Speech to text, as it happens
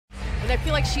And I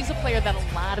feel like she's a player that a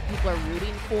lot of people are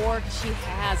rooting for. She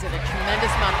has a tremendous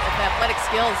amount of athletic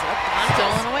skills.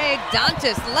 Stolen away.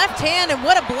 Dantas, left hand, and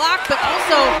what a block, but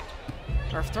also,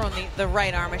 or thrown the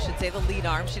right arm, I should say, the lead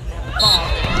arm. She didn't have the ball.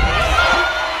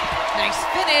 Nice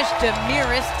finish,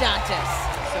 Damiris Dantas.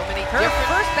 So many her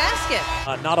first basket.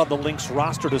 Not on the Lynx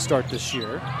roster to start this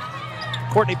year.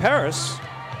 Courtney Paris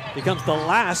becomes the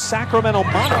last Sacramento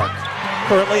Monarch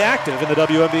currently active in the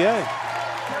WNBA.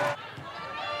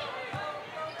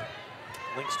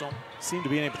 Lynx don't seem to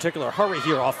be in any particular hurry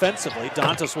here offensively.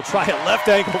 Dantas will try a left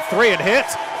angle three and hit.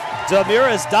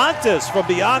 Damiris Dantas from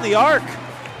beyond the arc.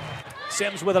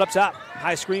 Sims with it up top.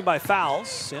 High screen by Fowles.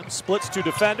 Sims splits two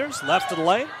defenders. Left of the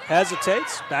lane.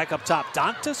 Hesitates. Back up top.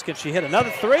 Dantas. Can she hit another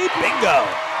three? Bingo!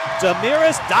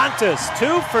 Damiris Dantas,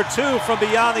 2 for 2 from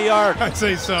beyond the arc. I'd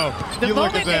say so. The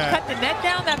moment they cut the net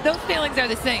down, those feelings are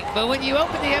the same. But when you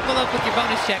open the envelope with your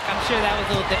bonus check, I'm sure that was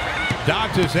a little different.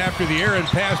 Dantas after the errant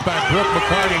pass by Brooke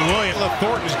McCarty-Williams.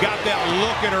 Thornton's got that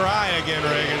look in her eye again,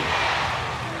 Reagan.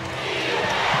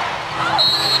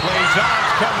 Plaisance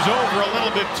comes over a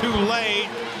little bit too late.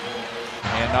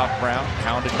 Hand off Brown,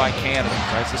 pounded by Canada.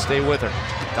 Tries to stay with her.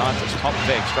 Dantas pump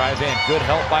fakes, drive in. Good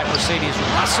help by Mercedes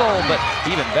Russell, but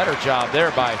even better job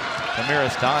there by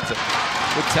Damiris Dantas.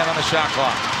 With 10 on the shot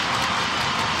clock.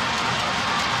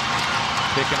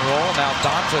 Pick and roll. Now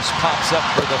Dantas pops up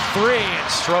for the three and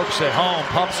strokes it home.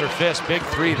 Pumps her fist. Big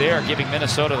three there, giving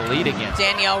Minnesota the lead again.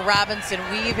 Danielle Robinson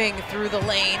weaving through the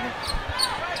lane.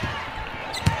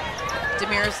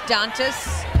 Damiris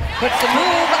Dantas puts the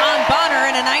move on Bonner,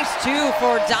 and a nice two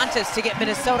for Dantas to get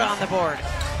Minnesota on the board.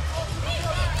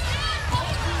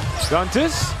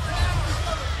 Dantas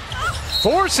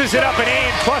forces it up and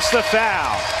in, plus the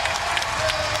foul.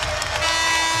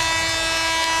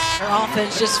 Her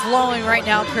offense just flowing right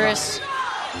now, Chris.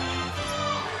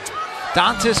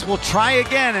 Dantas will try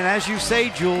again, and as you say,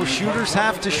 Jules, shooters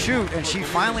have to shoot, and she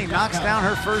finally knocks down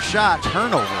her first shot.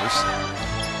 Turnovers.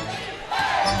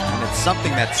 And it's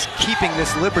something that's keeping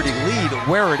this Liberty lead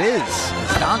where it is.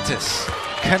 Dantas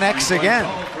connects again.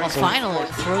 Well, finally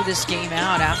throw this game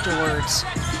out afterwards.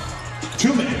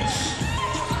 2 minutes.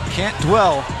 Can't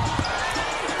dwell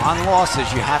on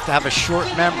losses. You have to have a short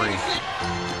memory.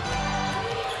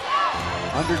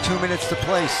 Under 2 minutes to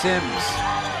play. Sims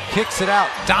kicks it out.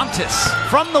 Dantas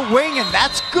from the wing, and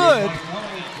that's good.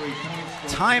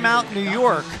 Timeout, New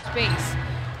York. Space.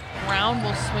 Brown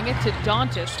will swing it to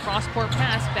Dantas. Cross-court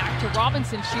pass back to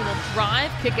Robinson. She will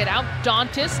drive, kick it out.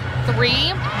 Dantas, three.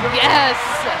 Yes!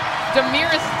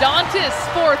 Damiris Dantas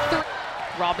for three.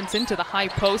 Robinson to the high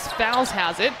post. Fowles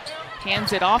has it.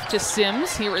 Hands it off to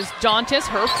Sims. Here is Dantas.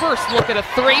 Her first look at a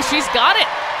three. She's got it!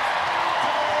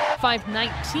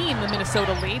 5-19 the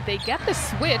Minnesota lead. They get the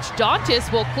switch.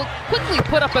 Dantas will quickly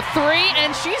put up a three,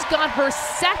 and she's got her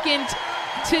second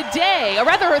today, or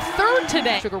rather her third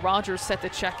today. Sugar Rogers set the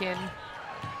check-in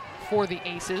for the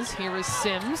Aces. Here is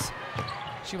Sims.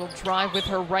 She will drive with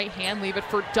her right hand, leave it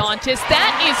for Dantas.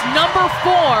 That is number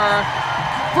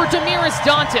 4 for Damiris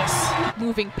Dantas.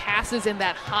 Moving passes in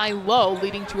that high-low,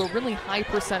 leading to a really high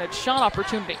percentage shot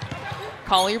opportunity.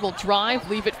 Collier will drive,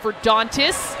 leave it for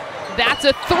Dantas. That's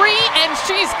a three, and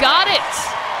she's got it.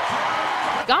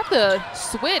 Got the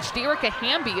switch. Dearica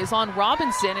Hamby is on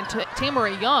Robinson, and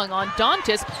Tamara Young on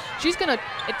Dantas. She's going to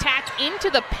attack into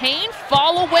the paint.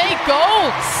 Fall away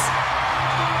goes.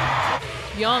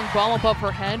 Young, ball above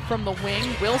her head from the wing.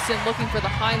 Wilson looking for the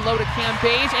high-low to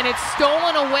Cambage, and it's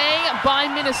stolen away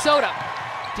by Minnesota.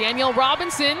 Danielle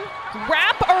Robinson,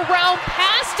 wrap around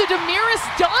pass to Damiris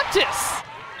Dantas.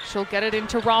 She'll get it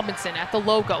into Robinson at the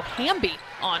logo. Hamby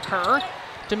on her.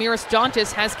 Damiris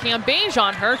Dantas has Cambage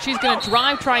on her. She's going to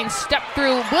drive, try and step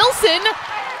through. Wilson,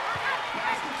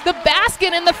 the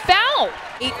basket and the foul.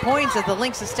 8 points as the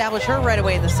Lynx establish her right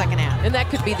away in the second half. And that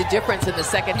could be the difference in the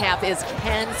second half is,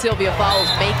 can Sylvia Fowles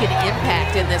make an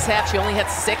impact in this half? She only had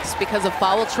 6 because of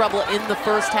foul trouble in the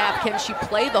first half. Can she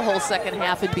play the whole second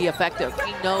half and be effective?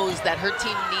 She knows that her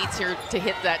team needs her to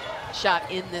hit that shot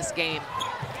in this game.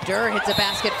 Durr hits a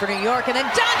basket for New York, and then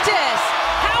Dantas!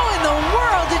 How in the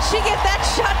world did she get that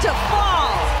shot to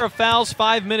fall? Fouls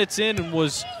 5 minutes in and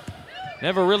was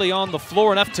never really on the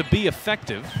floor enough to be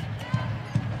effective.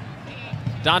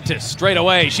 Dantas straight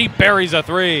away, she buries a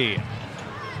three.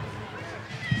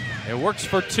 It works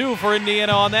for 2 for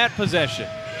Indiana on that possession.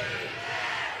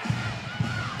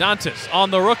 Dantas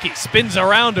on the rookie, spins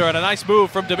around her, and a nice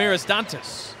move from Damiris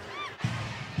Dantas.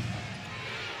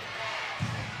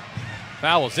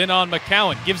 Fowles in on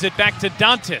McCowan, gives it back to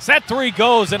Dantas. That three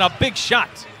goes, and a big shot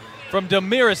from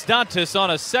Damiris Dantas on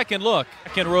a second look.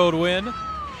 Second road win.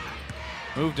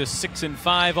 Moved to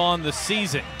 6-5 on the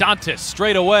season. Dantas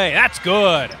straight away. That's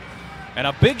good. And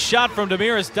a big shot from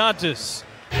Damiris Dantas.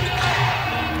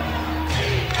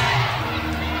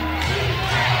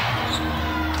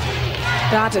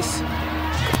 Dantas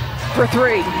for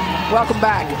three. Welcome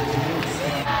back.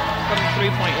 From the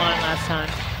three-point line last time.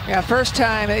 Yeah, first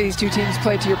time these two teams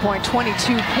played, to your point, 22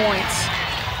 points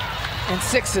and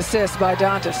 6 assists by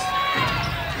Dantas.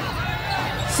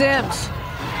 Sims,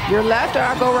 you're left, or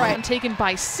I'll go right. Taken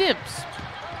by Sims.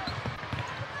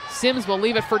 Sims will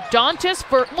leave it for Dantas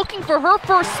for looking for her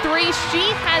first three.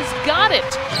 She has got it.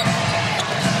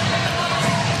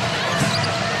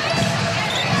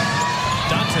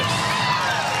 Dantas.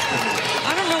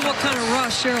 I don't know what kind of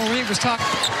rush Cheryl Reed was talking.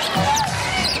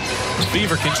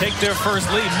 Beaver can take their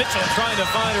first lead. Mitchell trying to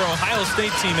find her Ohio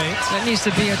State teammates. That needs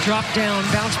to be a drop down,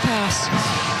 bounce pass.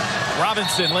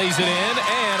 Robinson lays it in,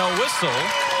 and a whistle.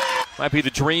 Might be the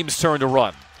Dream's turn to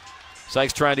run.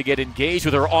 Sykes trying to get engaged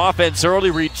with her offense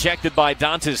early, rejected by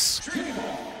Dantas.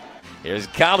 Here's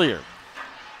Collier.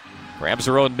 Grabs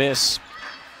her own miss.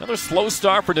 Another slow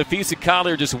start for Nafisa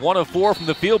Collier, just 1 of 4 from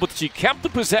the field, but she kept the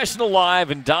possession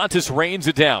alive, and Dantas rains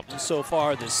it down. So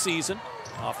far this season,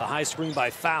 off the high screen by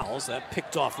Fowles, that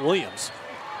picked off Williams.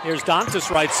 Here's Dantas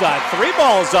right side, 3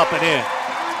 balls up and in.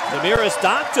 Damiris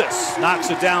Dantas knocks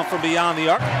it down from beyond the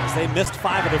arc as they missed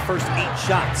 5 of their first 8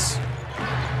 shots.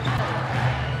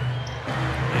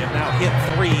 They have now hit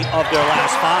 3 of their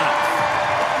last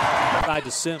 5. Side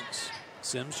to Sims.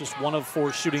 Sims just 1 of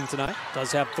 4 shooting tonight.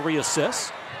 Does have 3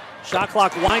 assists. Shot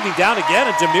clock winding down again,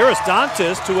 and Damiris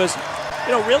Dantas, who has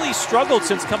really struggled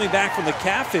since coming back from the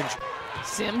calf injury.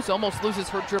 Sims almost loses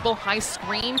her dribble. High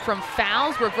screen from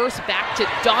Fowles. Reverse back to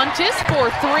Dantas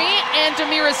for 3. And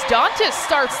Damiris Dantas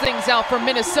starts things out for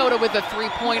Minnesota with a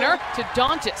 3-pointer to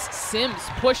Dantas. Sims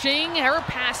pushing. Her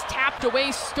pass tapped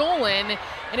away, stolen.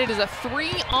 And it is a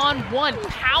 3-on-1.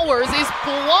 Powers is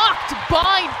blocked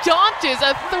by Dantas.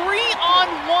 A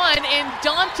 3-on-1, and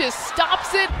Dantas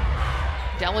stops it.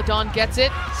 Deladon gets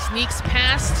it, sneaks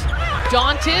past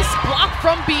Dantas, blocked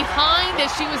from behind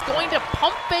as she was going to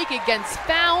pump fake against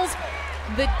Fowles.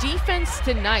 The defense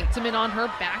tonight, Simon on her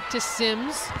back to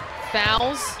Sims.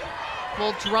 Fowles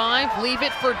will drive, leave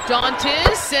it for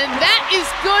Dantas, and that is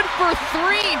good for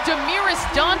 3. Damiris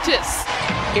Dantas.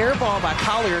 Air ball by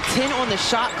Collier, 10 on the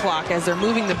shot clock as they're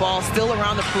moving the ball still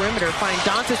around the perimeter. Find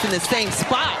Dantas in the same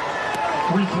spot.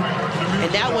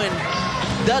 And that one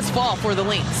does fall for the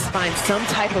Lynx. Find some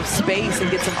type of space and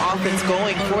get some offense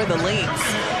going for the Lynx.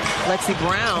 Lexi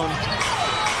Brown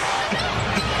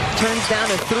turns down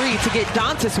a 3 to get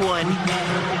Dantas one.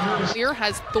 Here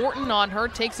has Thornton on her,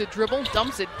 takes a dribble,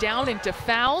 dumps it down into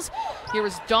Fowles. Here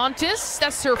is Dantas,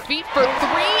 sets her feet for 3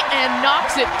 and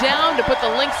knocks it down to put the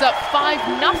Lynx up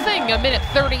 5-0 a minute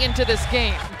 30 into this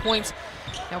game. Points.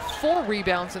 Now 4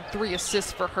 rebounds and 3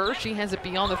 assists for her. She has it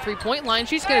beyond the 3-point line.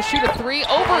 She's going to shoot a 3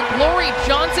 over Glory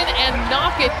Johnson and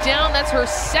knock it down. That's her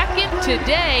 2nd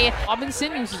today.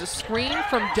 Robinson uses a screen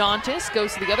from Dantas,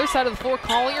 goes to the other side of the floor.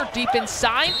 Collier deep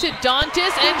inside to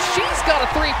Dantas, and she's got a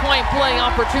 3-point play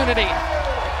opportunity.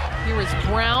 Here is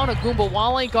Brown,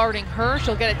 Agumbawale guarding her.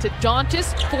 She'll get it to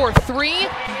Dantas for 3.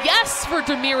 Yes for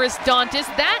Damiris Dantas.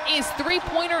 That is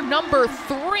 3-pointer number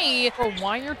 3 for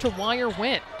wire-to-wire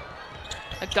win.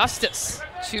 Augustus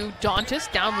to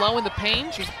Dantas, down low in the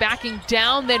paint. She's backing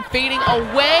down, then fading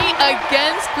away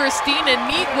against Christina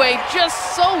Nigwe.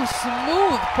 Just so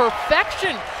smooth,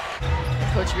 perfection.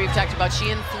 Coach Reeve talked about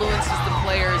she influences the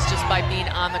players just by being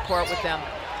on the court with them.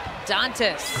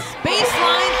 Dantas,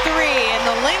 baseline 3, and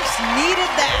the Lynx needed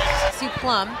that. See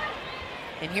Plum,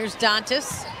 and here's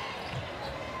Dantas.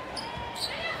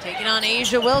 Taking on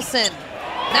Asia Wilson.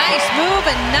 Nice move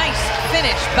and nice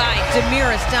finish by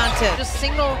Damiris Dantas. Just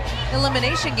single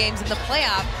elimination games in the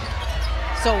playoff.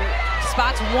 So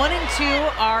spots 1 and 2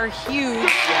 are huge.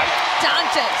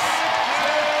 Dantas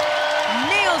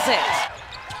nails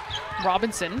it.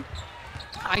 Robinson,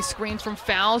 high screen from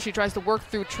Fowles. She tries to work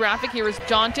through traffic. Here is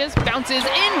Dantas, bounces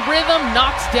in rhythm,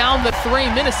 knocks down the 3.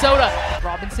 Minnesota.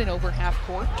 Robinson over half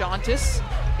court. Dantas,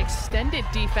 extended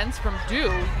defense from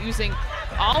Dew, using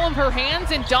all of her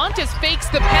hands, and Dantas fakes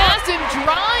the pass and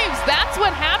drives. That's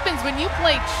what happens when you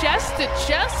play chest to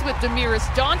chest with Damiris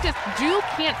Dantas. Dew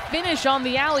can't finish on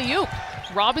the alley-oop.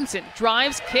 Robinson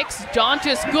drives, kicks,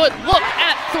 Dantas good look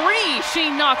at 3. She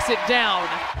knocks it down.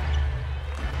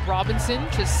 Robinson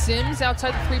to Sims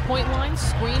outside the three-point line.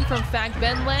 Screen from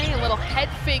Fagbenle. A little head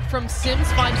fake from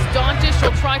Sims. Finds Dantas.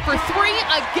 She'll try for three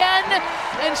again.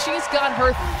 And she's got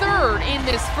her third in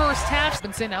this first half.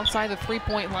 Robinson outside the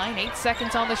three-point line. 8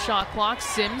 seconds on the shot clock.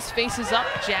 Sims faces up.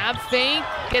 Jab fake.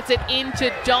 Gets it into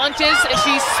Dantas.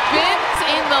 She spins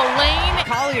in the lane.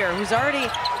 Collier, who's already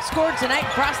scored tonight,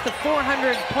 crossed the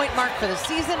 400-point mark for the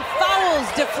season. Fouls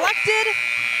deflected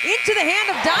into the hand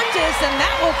of Dantas, and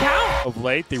that will count. Of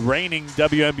late, the reigning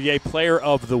WNBA Player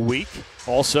of the Week,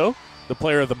 also the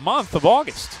Player of the Month of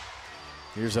August.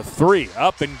 Here's a three,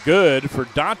 up and good for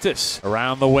Dantas.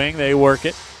 Around the wing, they work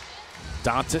it.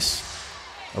 Dantas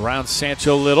around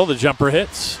Sancho Little, the jumper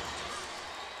hits.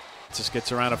 Just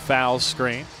gets around a foul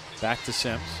screen. Back to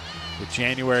Sims with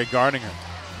January guarding her.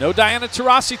 No Diana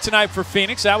Taurasi tonight for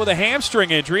Phoenix, out with a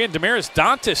hamstring injury, and Damiris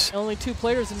Dantas. Only 2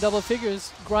 players in double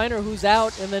figures, Griner, who's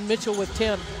out, and then Mitchell with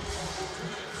 10.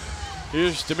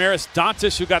 Here's Damiris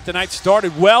Dantas, who got the night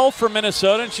started well for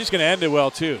Minnesota, and she's going to end it well,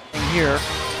 too. Here,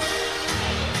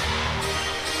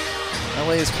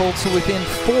 LA is pulled to within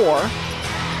 4.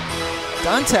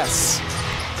 Dantas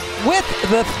with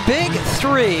the big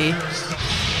three.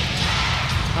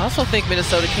 I also think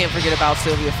Minnesota can't forget about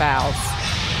Sylvia Fowles.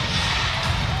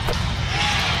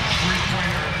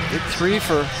 Big three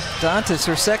for Dantas,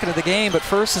 her second of the game, but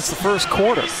first since the first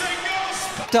quarter.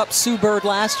 Picked up Sue Bird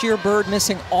last year. Bird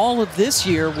missing all of this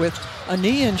year with a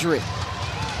knee injury.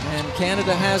 And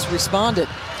Canada has responded.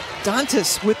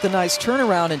 Dantas with the nice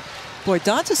turnaround. And boy,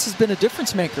 Dantas has been a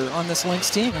difference maker on this Lynx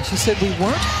team. And she said we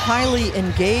weren't highly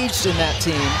engaged in that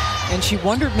team. And she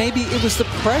wondered maybe it was the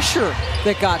pressure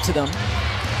that got to them.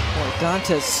 Boy,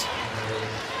 Dantas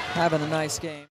having a nice game.